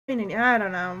I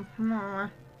don't know.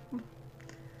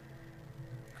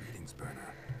 Greetings,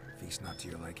 Berna. Feast not to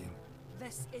your liking?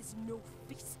 This is no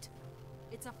feast.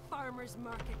 It's a farmer's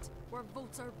market where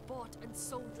votes are bought and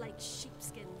sold like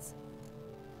sheepskins.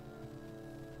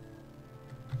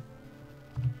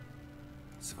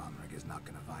 Svanrig is not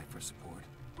gonna vie for support.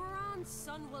 Bran's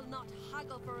son will not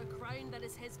haggle for a crown that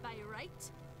is his by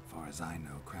right. Far as I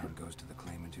know, crown goes to the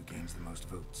claimant who gains the most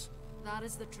votes. That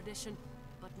is the tradition,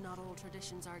 but not all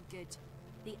traditions are good.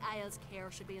 The Isle's care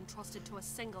should be entrusted to a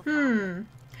single family.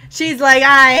 She's like,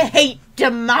 I hate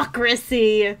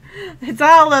democracy. It's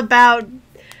all about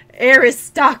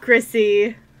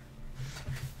aristocracy.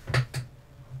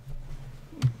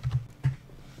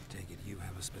 Take it you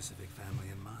have a specific family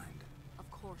in mind. Of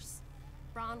course.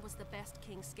 Bran was the best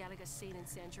king Skellige has seen in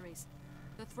centuries.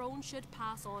 The throne should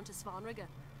pass on to Svanrig,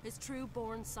 his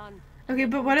true-born son. Okay,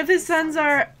 but what if his sons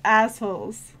are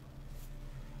assholes?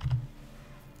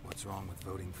 What's wrong with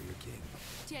voting for your king?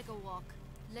 Take a walk.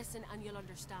 Listen and you'll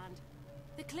understand.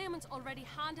 The claimants already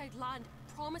hand out land,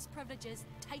 promise privileges,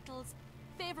 titles,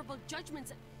 favourable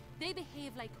judgments. They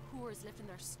behave like whores lifting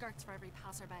their skirts for every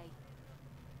passerby.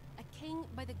 A king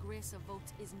by the grace of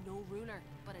votes is no ruler,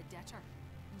 but a debtor.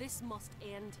 This must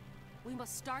end. We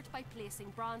must start by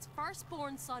placing Bran's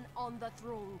firstborn son on the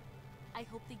throne. I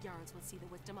hope the Jarls will see the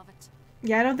wisdom of it.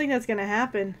 Yeah, I don't think that's gonna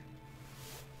happen.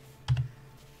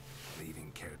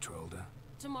 Leaving Caer Trolda?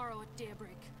 Tomorrow at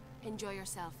daybreak. Enjoy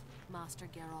yourself, Master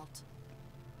Geralt.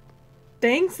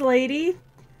 Thanks, lady.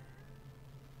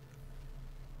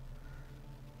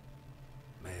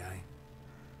 May I?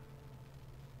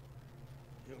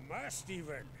 You must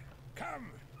even.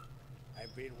 Come.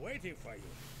 I've been waiting for you.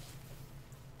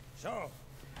 So,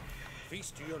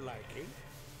 feast to your liking?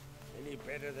 Any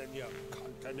better than your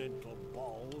continental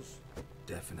balls?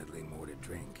 Definitely more to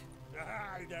drink.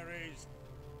 Ah, there is.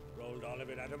 Rolled all of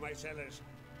it out of my cellars.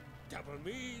 Double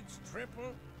meads,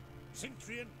 triple,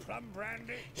 Cintrian plum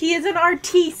brandy. He is an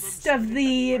artiste of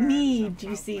the mead,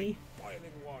 you see.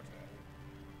 Boiling water.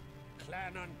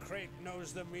 Clan on Crate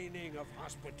knows the meaning of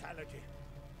hospitality.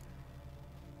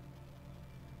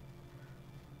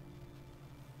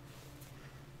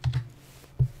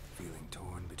 Feeling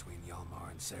torn between Hjalmar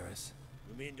and Cerys?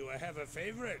 You mean, do I have a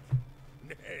favorite?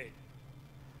 Nay.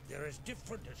 They're as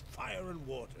different as fire and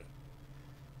water.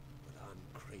 But on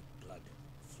Crate blood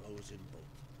flows in both.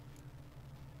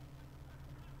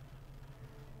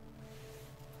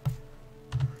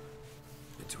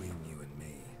 Between you and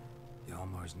me,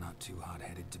 Hjalmar's not too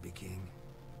hot-headed to be king.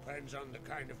 Depends on the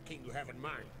kind of king you have in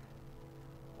mind.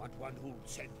 Want one who'll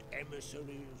send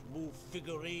emissaries, move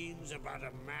figurines about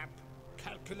a map,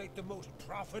 calculate the most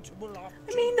profitable option.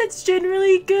 I mean, that's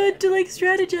generally good to, like,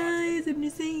 strategize, I'm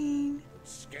just saying. But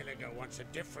Skellige wants a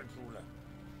different ruler.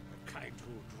 The kind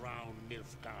who'll drown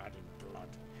Nilfgaard in blood.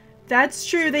 That's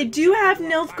true, they do have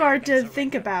Nilfgaard to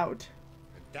think about.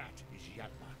 And that is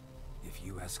Hjalmar. If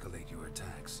you escalate your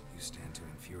attacks, you stand to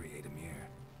infuriate Emir.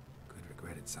 Could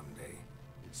regret it someday.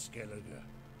 In Skellige,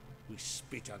 we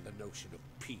spit on the notion of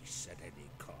peace at any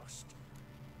cost.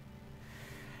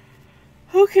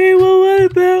 Okay, well,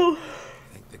 what about...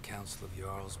 Think the Council of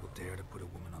Jarls will dare to put a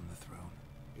woman on the throne?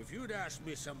 If you'd asked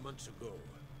me some months ago,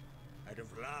 I'd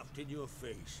have laughed in your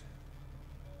face.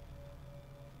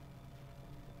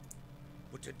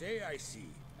 But today I see,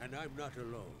 and I'm not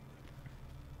alone,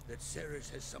 that Cerys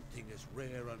has something as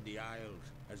rare on the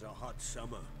Isles as a hot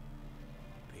summer.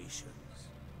 Patience.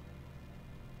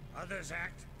 Others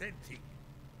act, then think.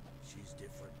 She's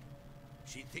different.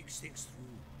 She thinks things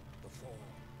through, the for,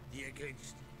 the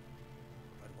against.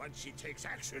 But once she takes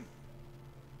action,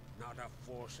 not a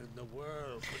force in the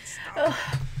world could stop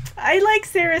her. I like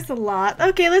Cerys a lot.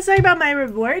 Okay, let's talk about my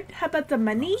reward. How about the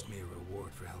money? Promise me a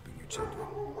reward for helping your children.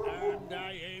 And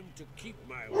I aim to keep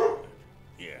my word.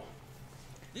 Here.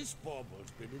 This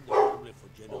bauble's been in the family for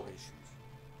generations.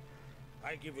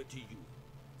 I give it to you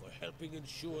for helping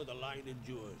ensure the line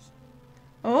endures.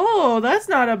 Oh, that's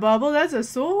not a bubble, that's a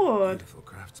sword. Beautiful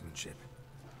craftsmanship.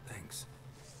 Thanks.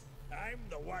 I'm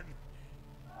the one.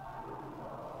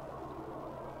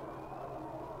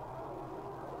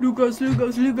 Lugos.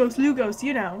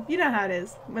 You know how it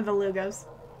is with the Lugos.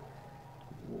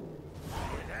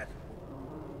 Hear that?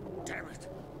 Damn it.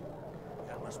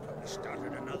 That must probably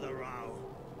started another row.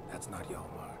 That's not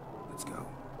Hjalmar. Let's go.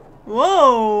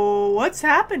 Whoa, what's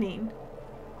happening?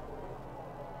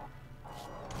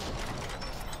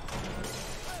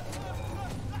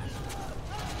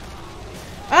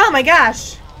 Oh my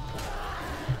gosh.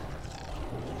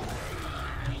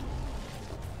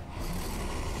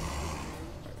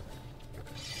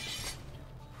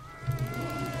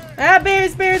 Ah,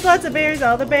 bears. bears, lots of bears,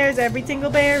 all the bears, every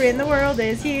single bear in the world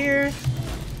is here.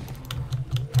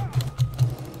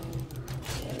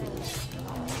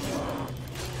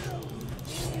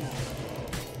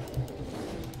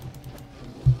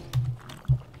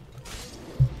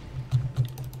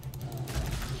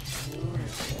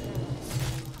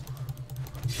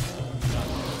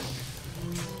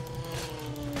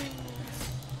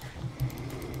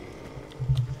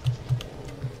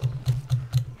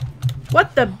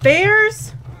 What the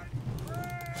bears?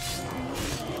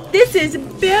 This is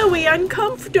very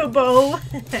uncomfortable.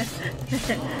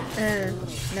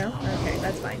 No? Okay,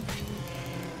 that's fine.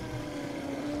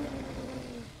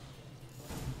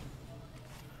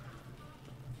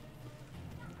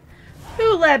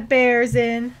 Who let bears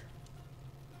in?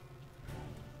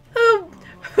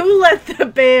 Who let the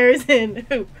bears in?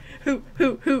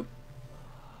 Who?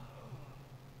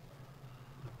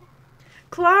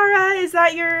 Clara, is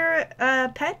that your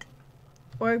pet?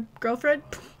 Or girlfriend?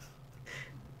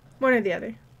 One or the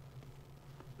other.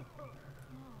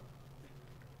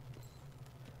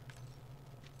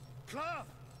 Cloth!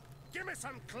 Give me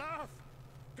some cloth!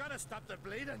 Gotta stop the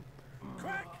bleeding!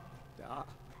 Quick!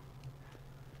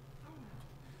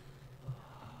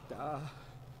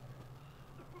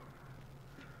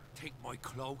 Take my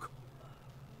cloak.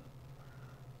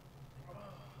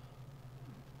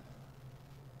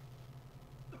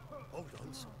 Hold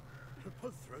on, son. We'll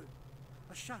pull through.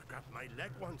 A shark grabbed my leg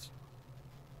once.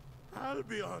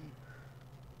 Albion!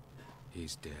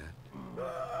 He's dead.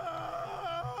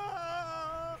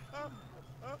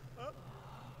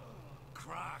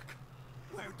 Crack!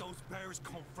 Where'd those bears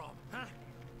come from, huh?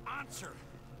 Answer!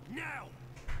 Now!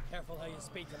 Careful how you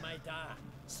speak to my dad.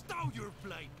 Stow your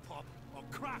blade, pup, or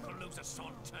Crack will lose a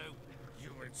son too.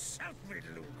 You insult me,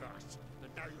 Lucas,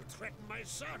 and now you threaten my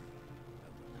son. I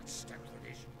will not stand for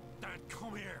this. Dan,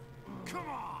 come here. Come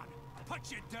on! Put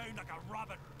you down like a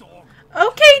rabid dog.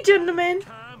 Okay, gentlemen.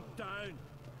 Calm down.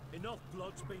 Enough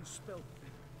blood's been spilled.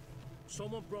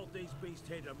 Someone brought these beasts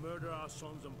here to murder our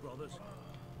sons and brothers.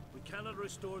 We cannot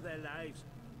restore their lives.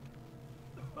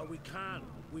 But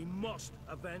we must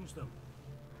avenge them.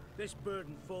 This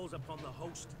burden falls upon the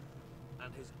host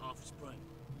and his offspring.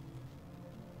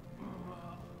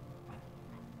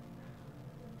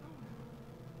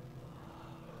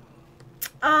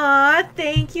 Aw,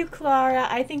 thank you, Clara.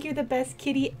 I think you're the best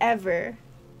kitty ever.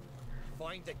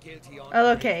 Find the guilty on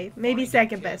Oh, okay. Maybe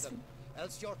second best. them,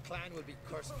 else your clan will be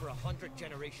cursed for 100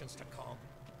 generations to come.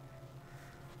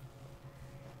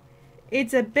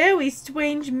 It's a very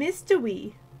strange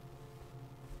mystery.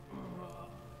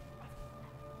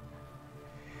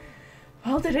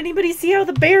 Well, did anybody see how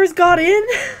the bears got in?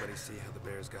 Everybody see how the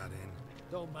bears got in?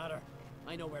 Don't matter.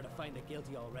 I know where to find the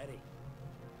guilty already.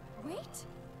 Wait!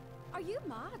 Are you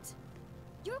mad?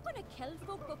 You're gonna kill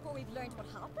folk before we've learned what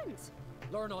happened.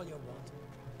 Learn all you want.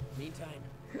 Meantime,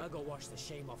 I'll go wash the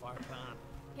shame off our clan.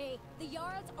 Hey, the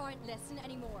Jarls aren't listening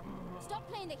anymore. Stop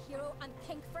playing the hero and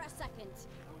think for a second.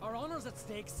 Our honor's at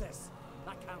stake, sis.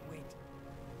 That can't wait.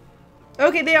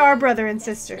 Okay, they are brother and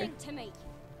sister. Listening to me.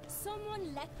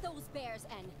 Someone let those bears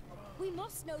in. We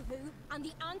must know who, and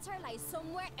the answer lies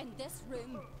somewhere in this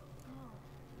room.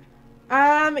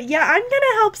 Yeah, I'm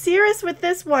gonna help Cirrus with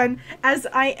this one, as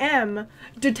I am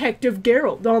Detective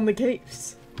Geralt on the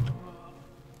case.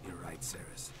 You're right,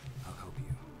 Cirrus. I'll help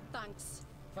you. Thanks.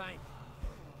 Fine.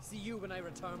 See you when I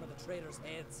return with the traitors'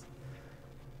 heads.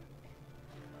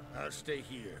 I'll stay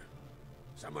here.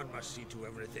 Someone must see to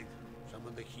everything.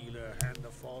 Summon the healer, hand the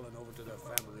fallen over to their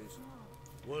families.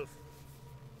 Wolf,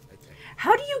 I take it.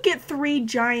 How do you get 3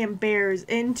 giant bears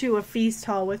into a feast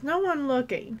hall with no one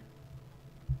looking?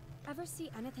 Ever see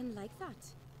anything like that?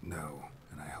 No,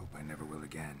 and I hope I never will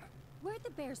again. Where'd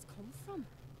the bears come from?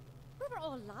 We were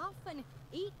all laughing,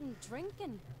 eating,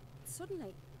 drinking.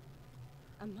 Suddenly,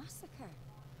 a massacre.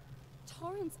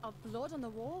 Torrents of blood on the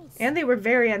walls. And they were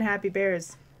very unhappy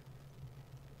bears.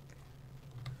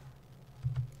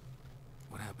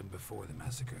 What happened before the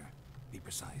massacre? Be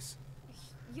precise.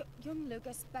 Young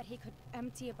Lucas bet he could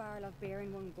empty a barrel of beer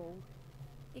in one go.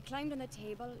 He climbed on the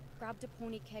table, grabbed a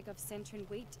pony keg of centering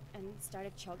wheat, and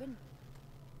started chugging.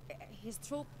 His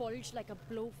throat bulged like a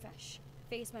blowfish.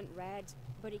 Face went red,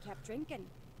 but he kept drinking.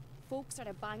 Folks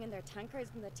started banging their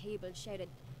tankards on the table, shouted,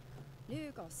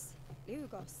 "Lugos,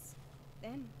 Lugos."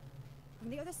 Then, from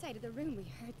the other side of the room,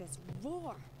 we heard this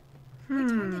roar. We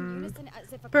turned in unison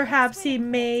as if a Perhaps he crossfire had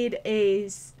made a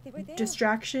They were there.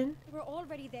 distraction. They were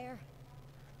already there.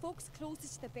 Folks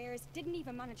closest to the bears didn't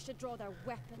even manage to draw their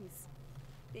weapons.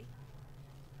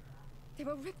 They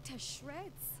were ripped to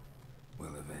shreds.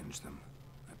 We'll avenge them.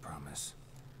 I promise.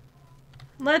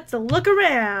 Let's look We've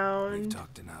around.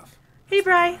 talked enough. Hey,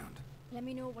 Bri. Let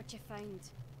me know what you find.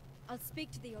 I'll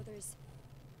speak to the others.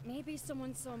 Maybe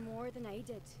someone saw more than I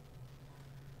did.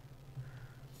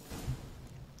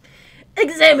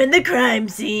 Examine the crime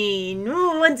scene.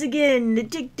 Once again,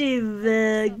 Detective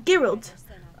Geralt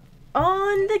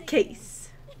on the case.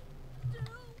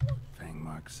 Fang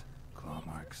marks, claw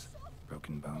marks,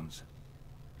 broken bones.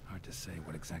 Hard to say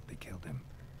what exactly killed him.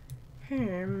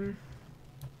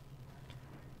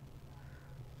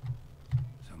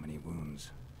 So many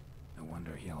wounds. No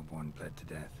wonder Hellborn bled to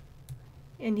death.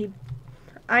 And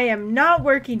I am not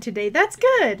working today. That's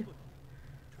good.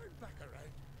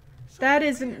 That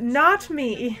is not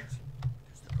me.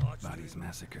 Bodies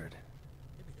massacred.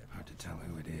 Hard to tell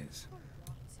who it is.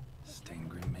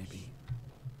 Stangren, maybe?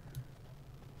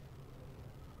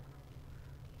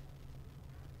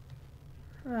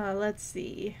 Let's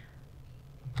see.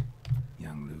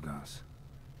 Young Lugos.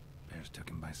 Bears took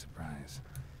him by surprise.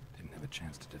 Didn't have a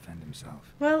chance to defend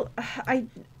himself. Well,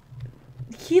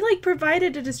 he like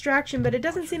provided a distraction, but it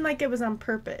doesn't seem like it was on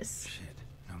purpose. Shit,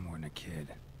 no more than a kid.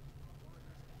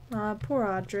 Poor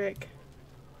Audric.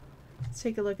 Let's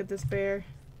take a look at this bear.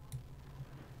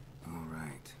 All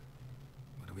right.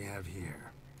 What do we have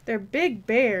here? They're big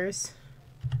bears.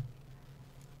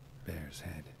 Bear's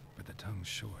head, but the tongue's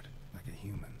short, like a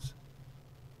human's.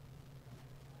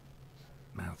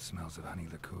 Mouth smells of honey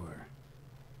liqueur.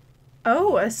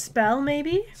 Oh, a spell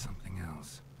maybe? Something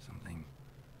else. Something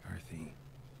earthy.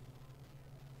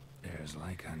 Bears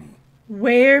like honey.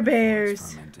 Werebears.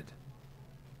 It's fermented.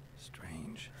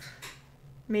 Strange.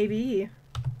 Maybe.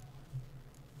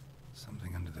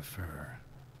 Something under the fur.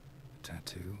 A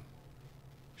tattoo.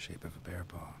 Shape of a bear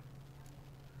paw.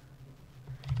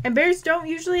 And bears don't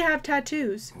usually have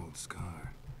tattoos. Old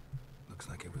scar. Looks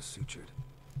like it was sutured.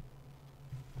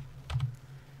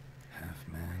 Half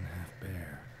man, half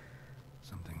bear.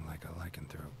 Something like a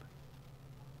lycanthrope.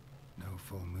 No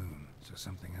full moon, so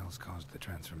something else caused the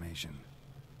transformation.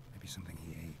 Maybe something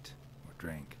he ate or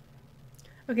drank.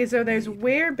 Okay, so there's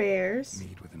werebears.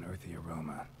 Mead with an earthy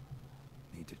aroma.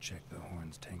 Need to check the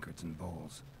horns, tankards, and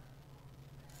bowls.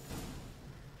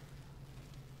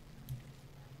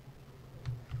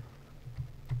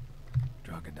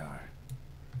 Drogadar.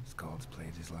 Skald's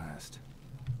played his last.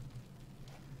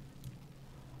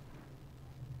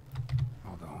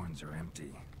 All the horns are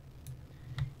empty.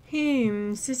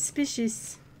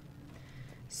 Suspicious.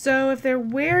 So if they're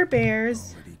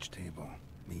werebears, Bowl at each table.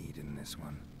 Mead in this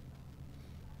one.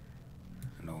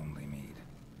 And only mead.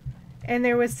 and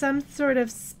there was some sort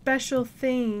of special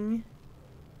thing.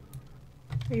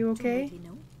 Are you okay? Don't really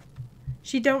know.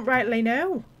 She don't rightly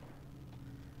know.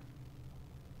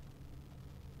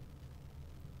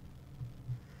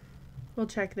 We'll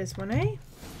check this one, eh?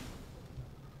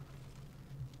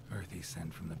 Earthy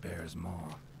scent from the bear's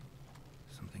maw.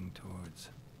 Something towards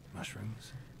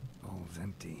mushrooms. Bowl's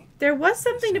empty. There was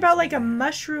something about like a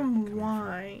mushroom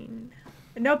wine.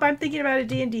 Nope, I'm thinking about a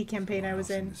D&D campaign I was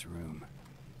Someone else in. This room.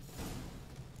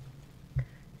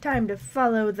 Time to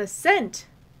follow the scent.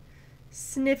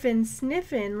 Sniffin',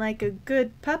 sniffin' like a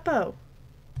good puppo.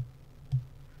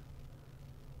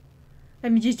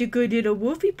 I'm just a good little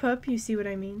wolfy pup, you see what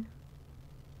I mean?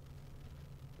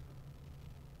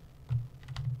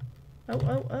 Oh,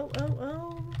 oh, oh, oh,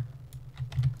 oh.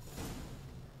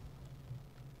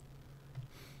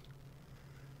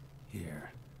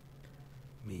 Here.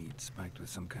 Mead spiked with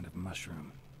some kind of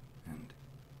mushroom. And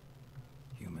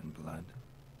human blood.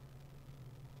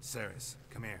 Ceres,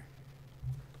 come here.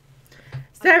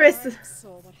 Ceres! I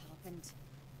saw what happened.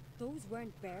 Those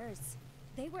weren't bears.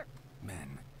 They were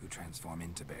Men who transform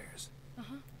into bears.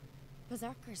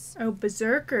 berserkers. Oh,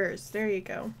 berserkers. There you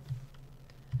go.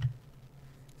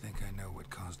 Think I know what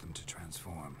caused them to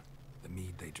transform. The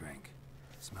mead they drank.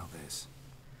 Smell this.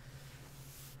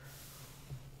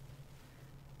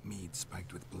 Mead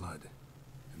spiked with blood.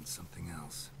 And something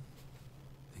else.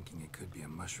 Thinking it could be a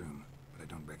mushroom, but I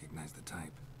don't recognize the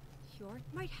type. Hjort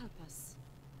might help us.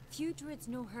 Few druids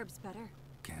know herbs better.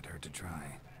 Can't hurt to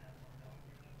try.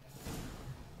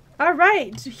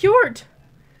 Alright, Hjort!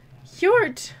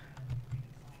 Hjort!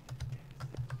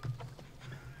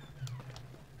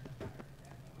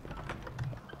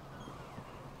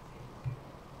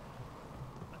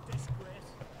 A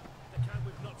disgrace. The kind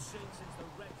we've not seen since the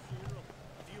Red Funeral.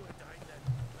 If you were dying then,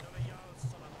 none of y'all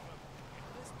son of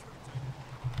a... This turns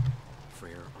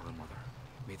Freyr, our mother,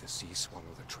 may the sea swallow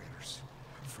the traitors.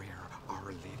 Freyr, our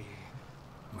lady.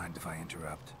 Mind if I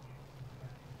interrupt?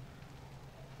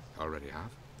 Already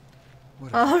have?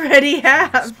 What Already Someone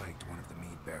have! spiked one of the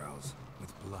mead barrels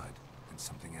with blood and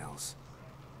something else.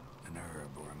 An herb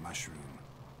or a mushroom.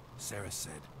 Sarah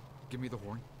said, Give me the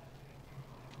horn.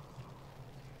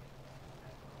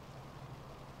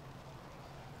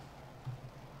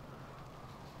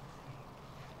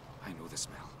 the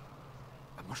smell.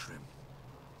 A mushroom.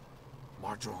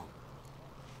 Mardrome.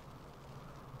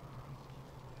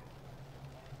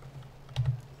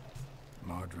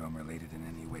 Mardrome related in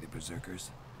any way to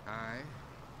berserkers? Aye,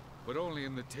 but only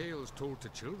in the tales told to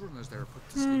children as they're put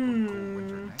to sleep on cold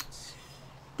winter nights.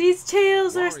 These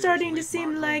tales are Warriors starting who to ate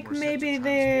seem Mardrome like were said to maybe transform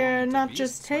they're into not beasts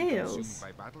just when tales.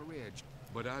 consumed by battle rage.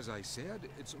 But as I said,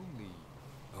 it's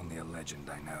Only a legend,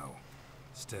 I know.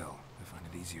 Still, I find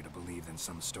it easier to believe than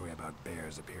some story about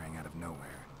bears appearing out of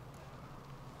nowhere.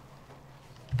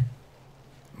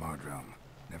 Mardrome.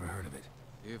 Never heard of it.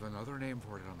 You have another name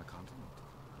for it on the continent.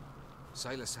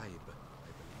 Psilocybe,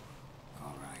 I believe.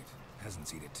 All right.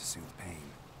 Peasants eat it to soothe pain.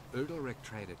 Udalric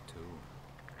tried it too,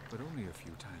 but only a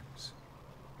few times.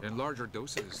 In larger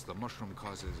doses, the mushroom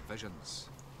causes visions,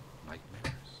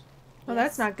 nightmares. Well,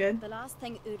 that's not good. The last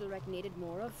thing Udalric needed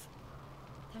more of.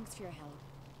 Thanks for your help.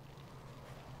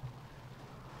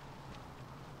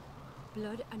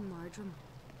 Blood and Mardrome.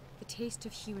 The taste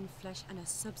of human flesh and a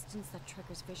substance that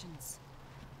triggers visions.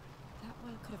 That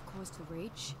well could have caused the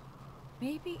rage.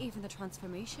 Maybe even the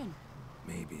transformation.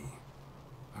 Maybe.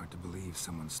 Hard to believe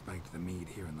someone spiked the mead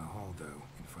here in the hall, though,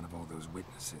 in front of all those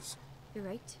witnesses. You're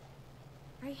right.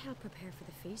 I helped prepare for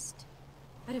the feast.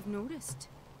 I'd have noticed.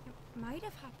 It might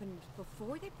have happened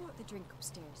before they brought the drink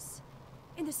upstairs.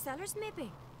 In the cellars,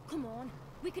 maybe. Come on,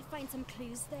 we could find some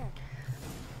clues there.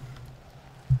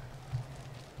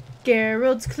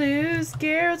 Geralt's clues,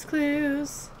 Geralt's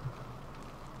clues.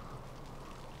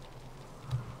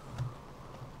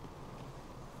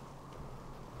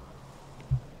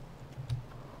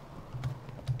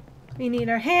 We need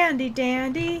our handy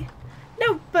dandy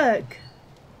notebook.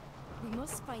 We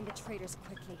must find the traitors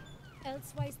quickly.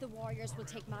 Elsewise, the warriors will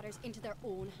take matters into their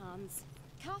own hands.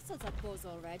 Castle's abuzz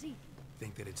already.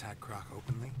 Think they'd attack Croc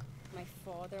openly? My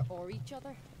father or each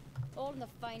other. All in the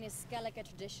finest Skellige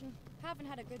tradition. Haven't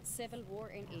had a good civil war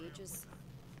in ages.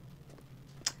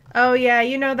 Oh yeah,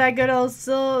 you know that good old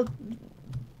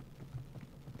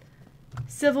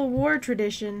Civil War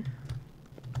tradition.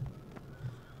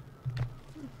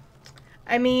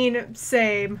 I mean,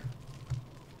 same.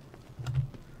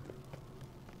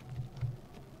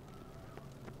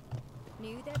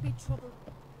 Knew there'd be trouble.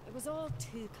 It was all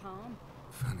too calm.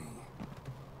 Funny.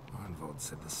 Arnvold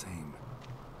said the same.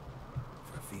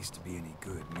 For a feast to be any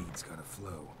good, mead's gotta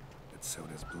flow. But so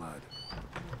does blood.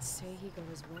 I'd say he got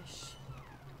his wish.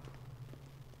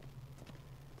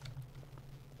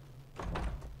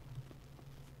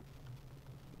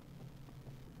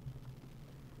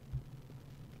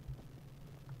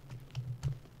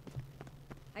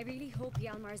 I really hope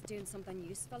Hjalmar's doing something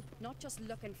useful, not just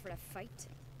looking for a fight.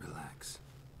 Relax.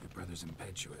 Your brother's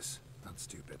impetuous, not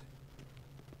stupid.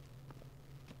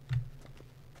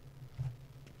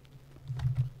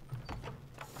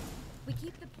 We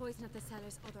keep the poison at the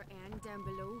cellar's other end down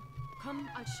below. Come,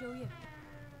 I'll show you.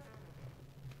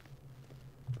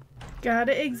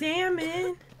 Gotta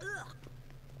examine. Ugh!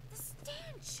 The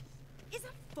stench! Is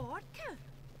that vodka?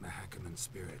 Mahakaman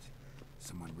spirit.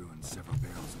 Someone ruined several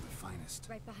barrels of the finest.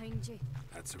 Right behind you.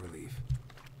 That's a relief.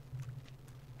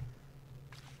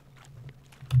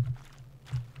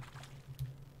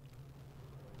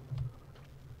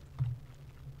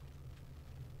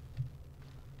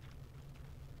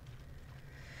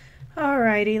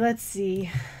 Alrighty, let's see.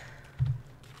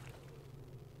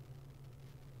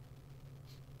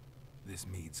 This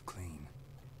mead's clean.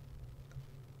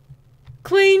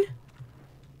 Clean.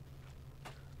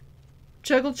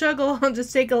 Chuggle chuggle. I'll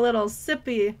just take a little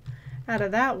sippy out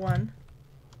of that one.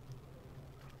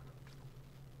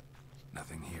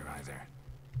 Nothing here either.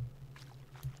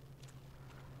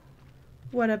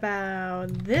 What about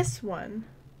this one?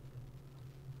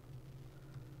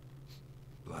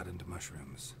 Blood and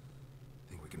mushrooms.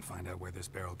 Think we can find out where this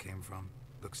barrel came from?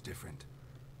 Looks different.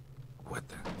 What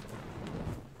the?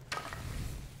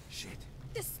 Shit.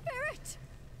 The spirit!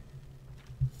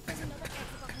 There's another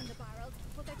exit behind the barrels,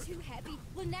 but they're too heavy.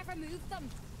 We'll never move them.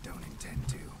 Don't intend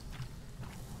to.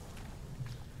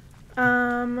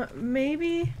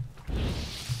 Maybe.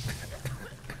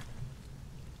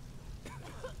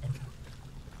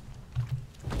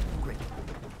 Quick.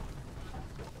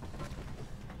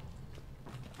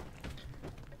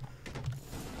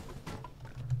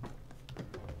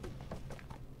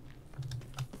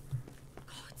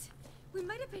 God, we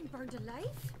might have been burned alive.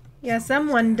 Yeah,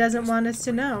 someone doesn't want us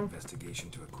to know. Investigation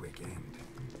to a quick end.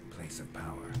 Place of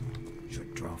power.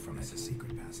 Should draw from it a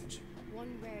secret passage.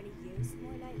 One rarely used,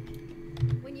 more like.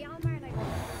 When Hjalmar and I were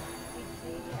we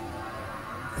played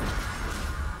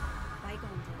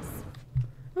bygone days.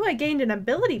 Oh, I gained an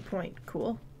ability point.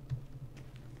 Cool.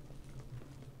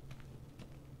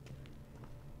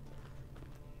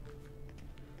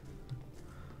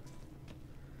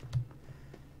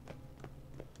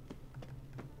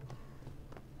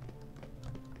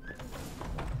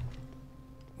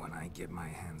 I get my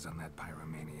hands on that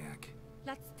pyromaniac?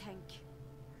 Let's think.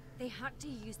 They had to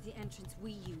use the entrance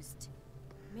we used.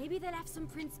 Maybe they left some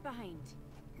prints behind.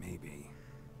 Maybe.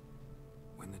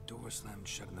 When the door slammed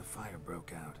shut and the fire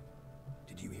broke out,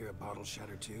 did you hear a bottle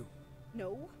shatter too?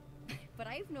 No, but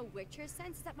I've no Witcher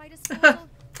sense at my disposal.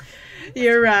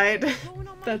 You're right. Going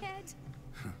on my That- head.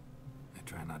 I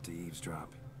try not to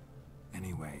eavesdrop.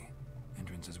 Anyway,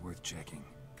 entrance is worth checking.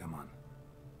 Come on.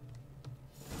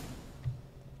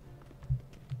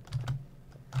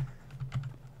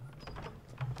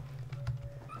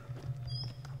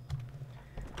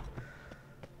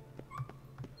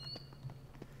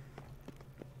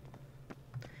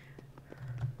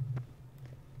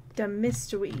 The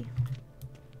mystery.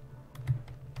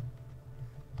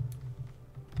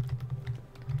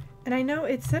 And I know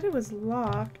it said it was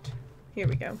locked. Here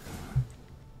we go.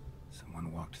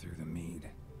 Someone walked through the mead.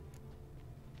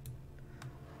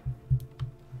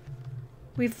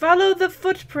 We follow the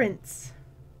footprints.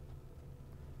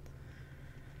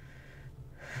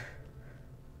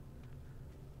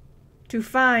 To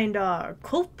find our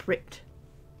culprit.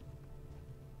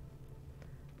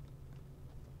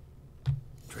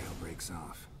 Trail breaks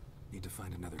off. Need to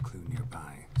find another clue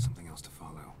nearby. Something else to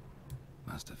follow.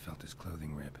 Must have felt his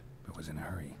clothing rip, but was in a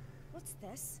hurry. What's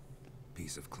this?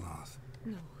 Piece of cloth.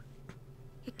 No,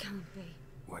 it can't be.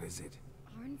 What is it?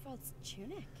 Arnvald's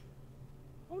tunic.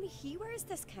 Only he wears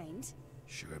this kind.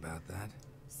 Sure about that?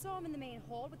 Saw him in the main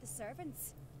hall with the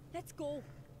servants. Let's go.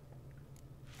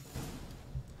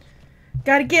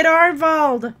 Gotta get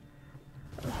Arnvald.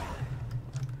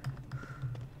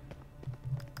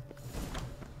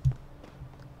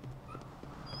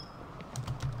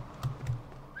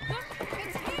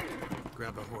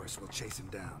 Grab a horse, we'll chase him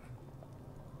down.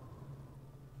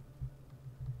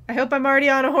 I hope I'm already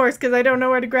on a horse because I don't know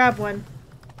where to grab one.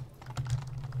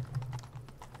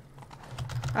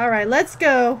 Alright, let's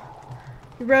go.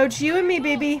 Roach, you and me,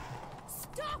 baby.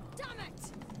 Stop, damn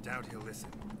it! Doubt he'll listen.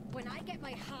 When I get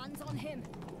my hands on him.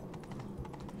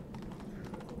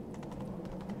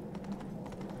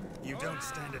 You don't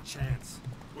stand a chance.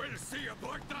 We'll see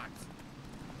about that.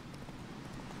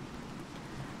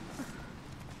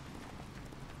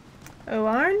 Oh,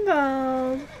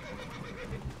 Arnvald.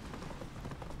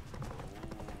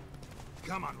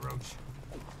 Come on, Roach.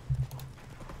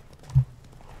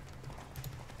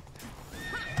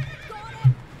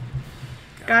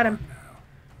 Got him.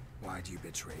 Now. Why'd you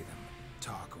betray them?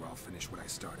 Talk or I'll finish what I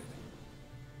started.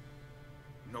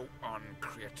 No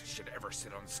uncreate should ever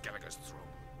sit on Skellige's throne.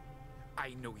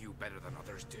 I know you better than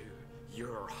others do.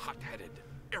 You're hot-headed,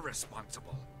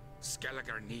 irresponsible.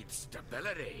 Skellige needs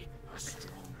stability, a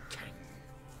strong king.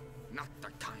 Not the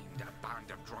kind a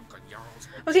band of drunken jarls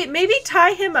will Okay, maybe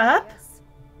tie him up. Yes.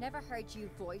 Never heard you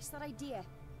voice that idea.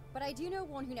 But I do know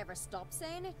one who never stops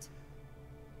saying it.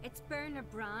 It's Berna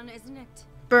Bran, isn't it?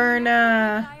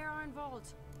 Berna. Liar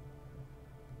Arnvald.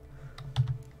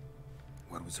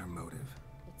 What was her motive?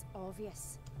 It's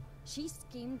obvious. She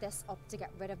schemed this up to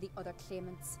get rid of the other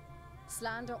claimants.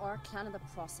 Slander our clan in the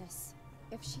process.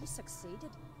 If she succeeded,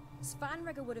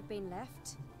 Svanrige would have been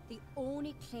left, the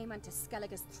only claimant to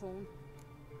Skellige's throne.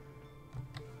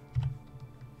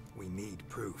 We need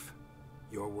proof.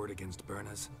 Your word against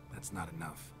Berna's, that's not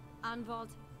enough. Arnvald,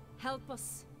 help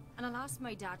us. And I'll ask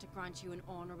my dad to grant you an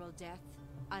honorable death.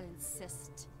 I'll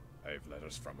insist. I've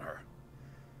letters from her.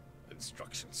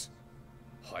 Instructions.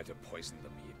 How to poison the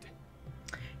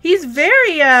mead. He's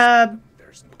very,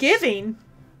 There's no giving.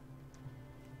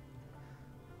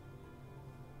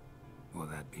 Will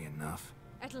that be enough?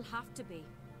 It'll have to be.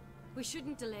 We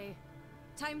shouldn't delay.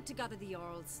 Time to gather the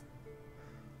Jarls.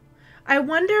 I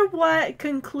wonder what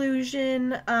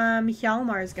conclusion,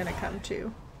 Hjalmar is gonna come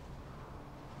to.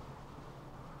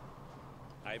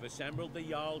 I've assembled the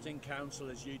Jarls in council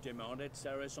as you demanded,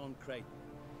 Ceres on Crate.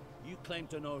 You claim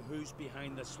to know who's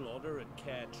behind the slaughter at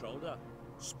Caer Trolda.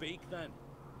 Speak then.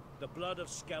 The blood of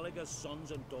Skellige's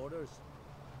sons and daughters.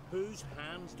 Whose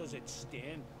hands does it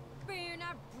stain?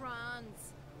 Berna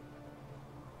Bran's.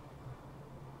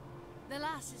 The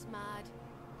lass is mad.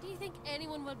 Do you think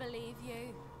anyone will believe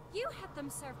you? You had them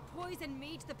serve poison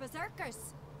mead to the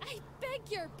berserkers. I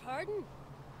beg your pardon.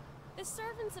 The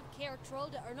servants of Caer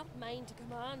Trolda are not mine to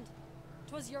command.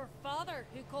 'Twas your father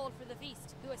who called for the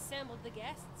feast, who assembled the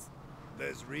guests.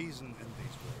 There's reason in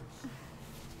these words.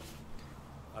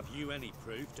 Have you any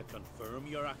proof to confirm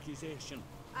your accusation?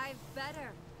 I've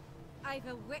better. I've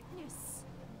a witness.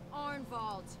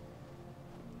 Arnvald.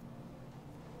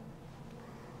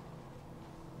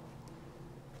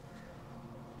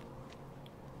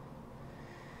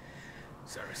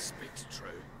 Ceres speaks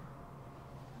true.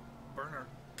 Berner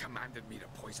commanded me to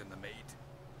poison the maid.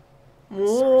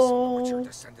 The Witcher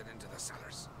descended into the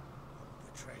cellars.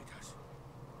 Betrayed us.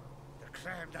 The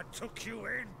clan that took you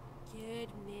in. Good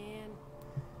man.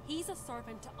 He's a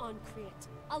servant to Uncreate,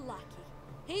 a lackey.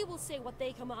 He will say what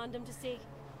they command him to say.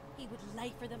 He would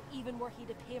lie for them even were he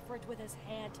to pay for it with his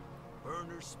head.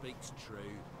 Burner speaks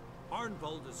true.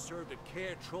 Arnvold has served a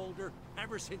care trollder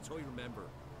ever since I remember.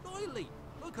 Loyally,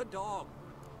 like a dog.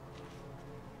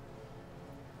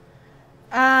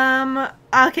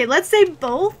 Okay, let's say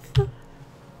both.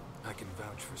 I can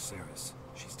vouch for Ceres.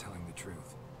 She's telling the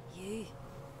truth. You,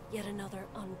 yet another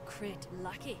Uncreate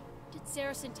lackey. Did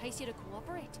Ceres entice you to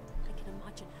cooperate? I can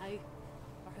imagine how.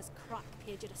 Or has Crack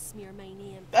paid you to smear my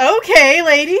name? Okay,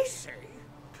 ladies.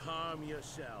 Calm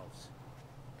yourselves.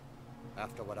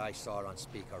 After what I saw on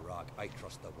Speaker Rock, I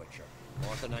trust the Witcher.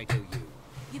 More than I do you.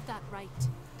 You've that right.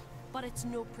 But it's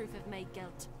no proof of my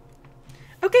guilt.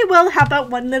 Okay, well, how about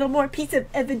one little more piece of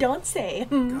evidence? Got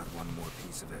one more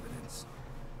piece of evidence.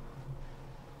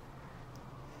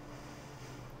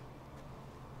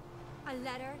 A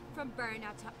letter from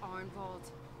Berna to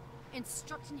Arnvold,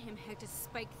 instructing him how to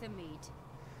spike the mead.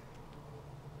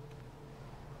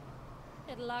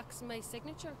 It lacks my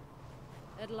signature.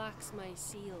 It lacks my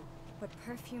seal. But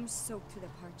perfume soaked through the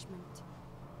parchment.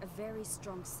 A very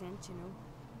strong scent, you know.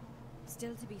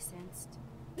 Still to be sensed.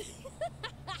 Is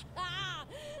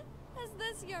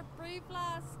this your proof,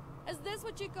 lass? Is this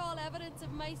what you call evidence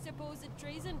of my supposed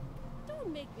treason?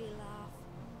 Don't make me laugh.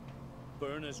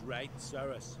 Berna's right,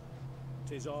 Ceres.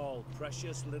 'Tis all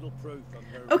precious little proof of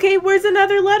her. Okay, where's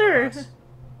another letter?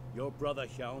 Your brother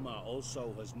Hjalmar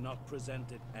also has not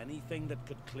presented anything that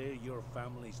could clear your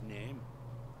family's name.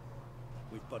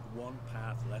 We've but one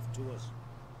path left to us.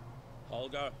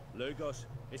 Holger, Lugos,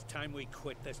 it's time we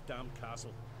quit this damn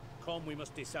castle. Come, we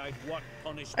must decide what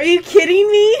punishment. Are you kidding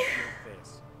me?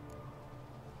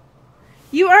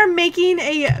 You are making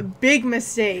a big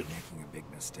mistake. You're making a big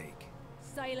mistake.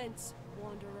 Silence,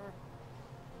 wanderer.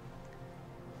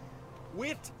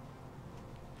 Wait!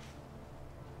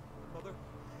 Mother,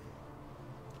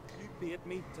 you bade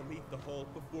me to leave the hall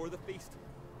before the feast.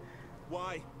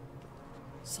 Why?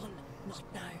 Son, not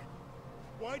now.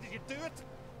 Why did you do it?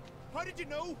 How did you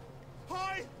know?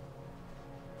 How?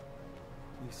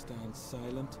 You stand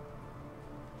silent.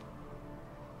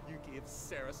 You gave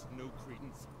Ceres no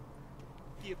credence.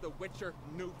 Gave the Witcher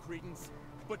no credence.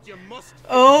 But you must.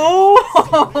 Oh!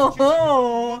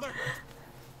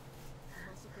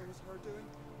 Massacre was her doing.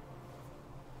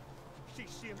 She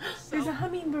shamed herself. There's a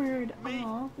hummingbird.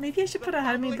 Aw, maybe I should put a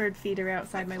hummingbird feeder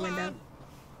outside my window.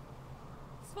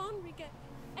 Svanrige,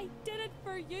 I did it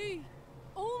for you.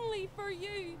 Only for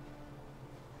you.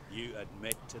 You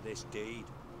admit to this deed.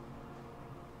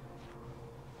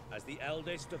 As the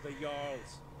eldest of the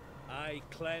Jarls, I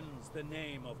cleanse the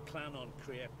name of Clan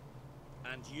Uncreate,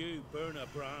 and you, Berna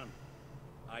Bran,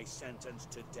 I sentence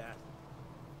to death.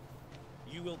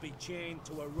 You will be chained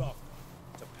to a rock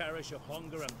to perish of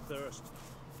hunger and thirst,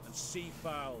 and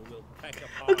seafowl will peck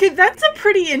apart. Okay, that's a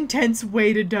pretty intense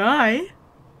way to die.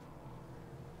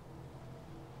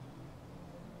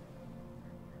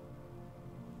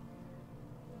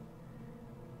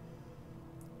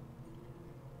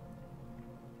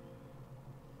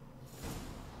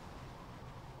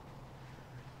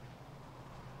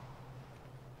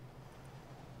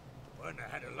 Berna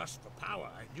had a lust for power,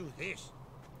 I knew this.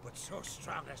 But so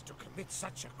strong as to commit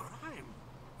such a crime.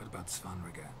 What about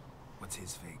Svanrige? What's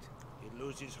his fate? He'll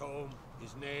lose his home,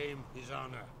 his name, his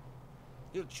honor.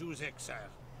 He'll choose exile.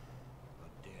 Or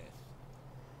death.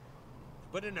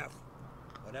 But enough.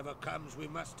 Whatever comes, we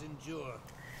must endure.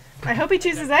 I hope he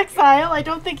chooses exile. I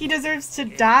don't think he deserves to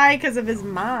die because of his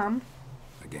mom.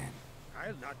 Again.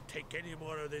 I'll not take any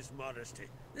more of this modesty.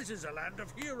 This is a land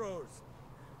of heroes.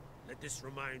 Let this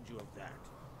remind you of that.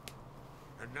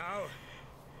 And now,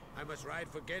 I must ride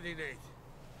for Gedinate,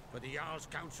 for the Jarl's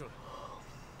Council.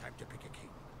 Time to pick a king.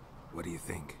 What do you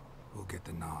think? Who'll get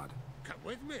the nod? Come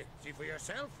with me, see for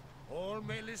yourself. All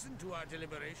may listen to our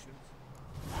deliberations.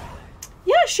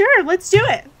 Yeah, sure, let's do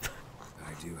it.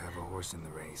 I do have a horse in the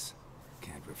race.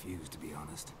 Can't refuse, to be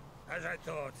honest. As I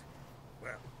thought.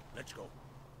 Well, let's go.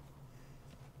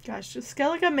 Gosh,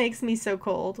 Skellige makes me so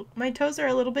cold. My toes are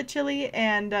a little bit chilly,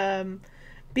 and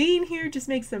being here just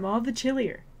makes them all the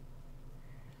chillier.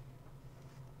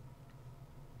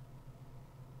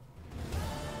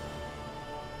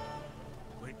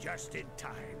 We're just in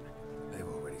time. They've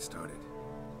already started.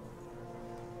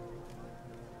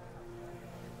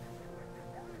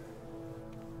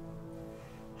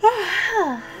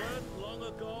 Long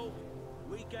ago,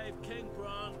 we gave King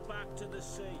Bran back to the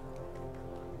sea.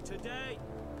 Today,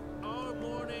 our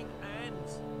mourning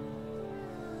ends.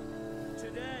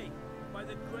 Today,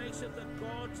 the grace of the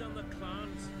gods and the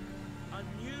clans, a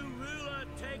new ruler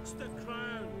takes the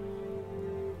crown.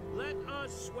 Let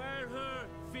us swear her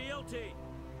fealty.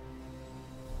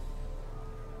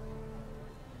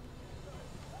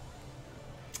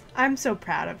 I'm so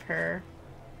proud of her.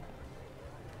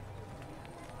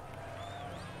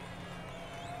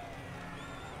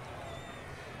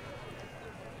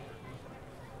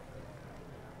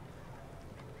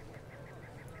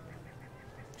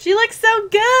 She looks so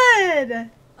good!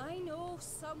 I know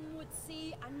some would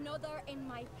see another in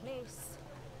my place.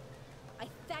 I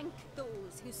thank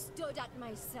those who stood at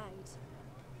my side.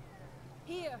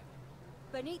 Here,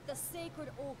 beneath the sacred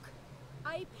oak,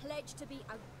 I pledge to be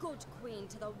a good queen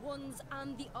to the ones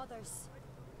and the others.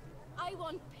 I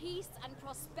want peace and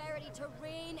prosperity to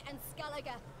reign in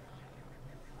Skellige.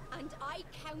 And I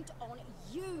count on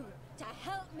you to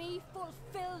help me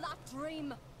fulfill that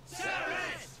dream.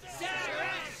 Cerys!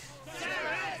 Cerys!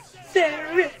 Cerys!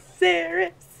 Cerys!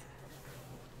 Cerys!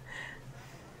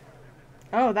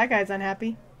 Oh, that guy's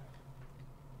unhappy.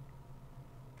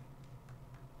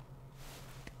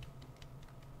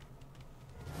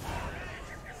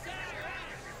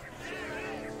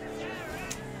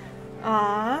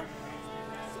 Aww.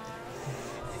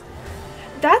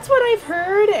 That's what I've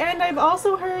heard, and I've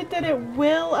also heard that it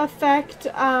will affect,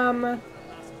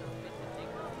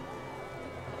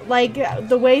 like,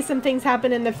 the way some things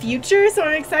happen in the future, so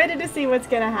I'm excited to see what's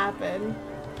gonna happen.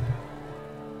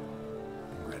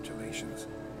 Congratulations.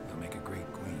 You'll make a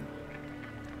great queen.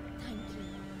 Thank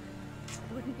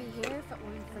you. Wouldn't be here if it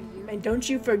weren't for you. And don't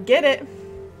you forget it.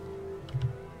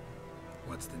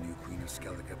 What's the new Queen of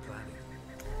Skellige planning?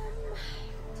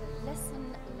 To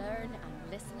listen, learn,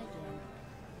 and listen again.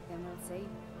 Then we'll see.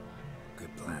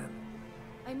 Good plan.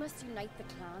 I must unite the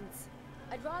clans.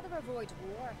 I'd rather avoid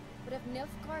war, but if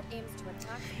Nilfgaard aims to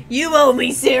attack... You owe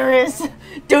me, Cerys!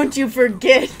 Don't you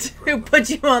forget who put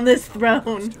you on this throne.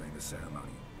 During the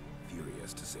ceremony,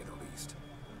 furious to say the least.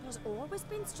 There's always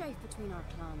been strife between our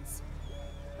clans,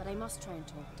 but I must try and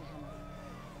talk to him.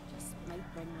 Just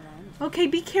might bring her end. Okay,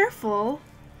 be careful.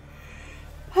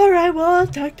 Alright, well, I'll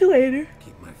talk to you later.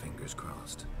 Keep my fingers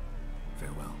crossed.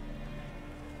 Farewell.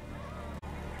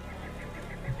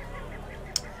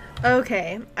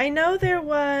 Okay, I know there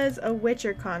was a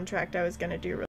Witcher contract I was gonna do